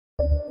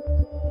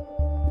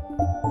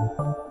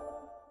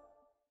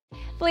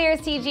Flir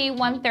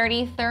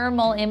TG130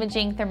 thermal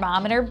imaging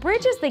thermometer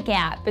bridges the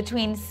gap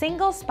between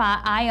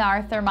single-spot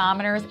IR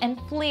thermometers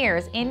and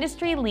Flir's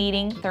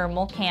industry-leading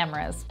thermal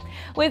cameras.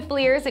 With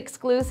Flir's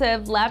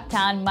exclusive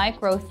Lepton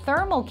micro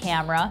thermal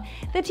camera,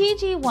 the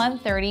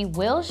TG130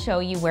 will show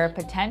you where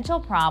potential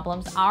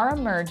problems are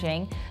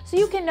emerging so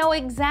you can know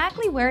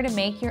exactly where to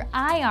make your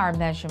IR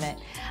measurement,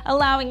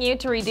 allowing you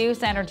to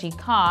reduce energy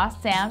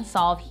costs and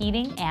solve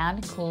heating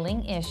and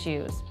cooling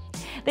issues.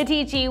 The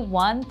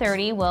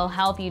TG130 will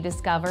help you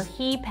discover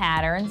heat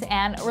patterns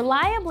and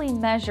reliably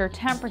measure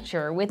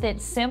temperature with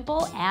its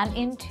simple and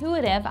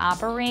intuitive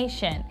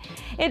operation.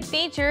 It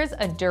features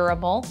a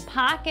durable,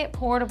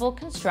 pocket-portable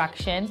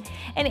construction,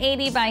 an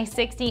 80 by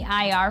 60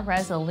 IR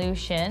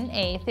resolution,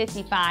 a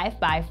 55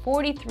 by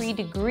 43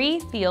 degree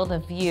field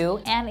of view,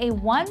 and a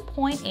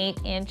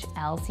 1.8-inch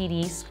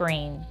LCD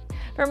screen.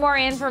 For more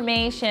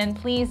information,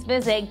 please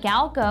visit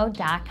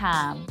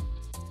galco.com.